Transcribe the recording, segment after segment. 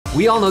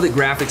We all know that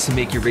graphics can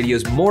make your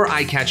videos more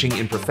eye-catching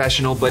and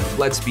professional, but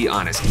let's be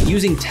honest,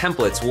 using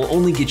templates will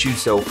only get you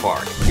so far.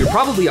 You're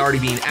probably already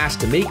being asked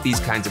to make these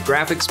kinds of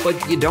graphics,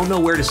 but you don't know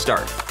where to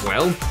start.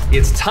 Well,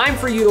 it's time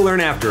for you to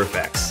learn After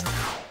Effects.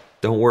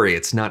 Don't worry,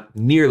 it's not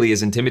nearly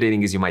as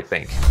intimidating as you might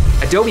think.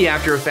 Adobe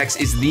After Effects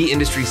is the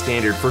industry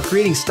standard for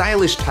creating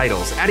stylish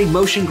titles, adding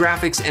motion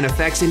graphics and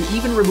effects, and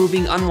even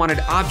removing unwanted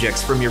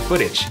objects from your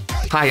footage.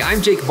 Hi,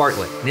 I'm Jake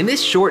Bartlett, and in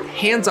this short,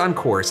 hands-on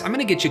course, I'm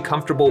gonna get you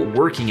comfortable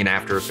working in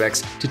After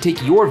Effects to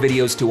take your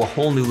videos to a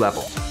whole new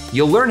level.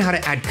 You'll learn how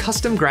to add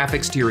custom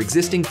graphics to your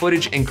existing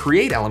footage and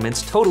create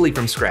elements totally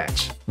from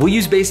scratch. We'll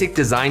use basic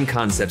design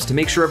concepts to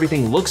make sure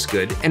everything looks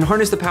good and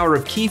harness the power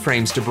of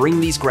keyframes to bring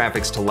these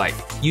graphics to life,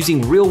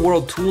 using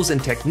real-world tools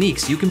and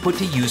techniques you can put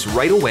to use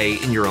right away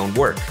in your own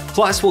work.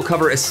 Plus, we'll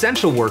cover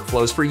essential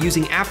workflows for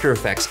using After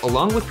Effects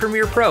along with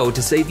Premiere Pro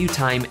to save you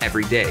time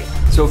every day.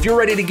 So if you're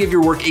ready to give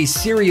your work a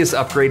serious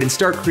upgrade and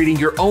start creating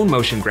your own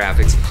motion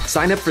graphics,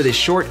 sign up for this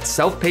short,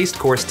 self-paced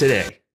course today.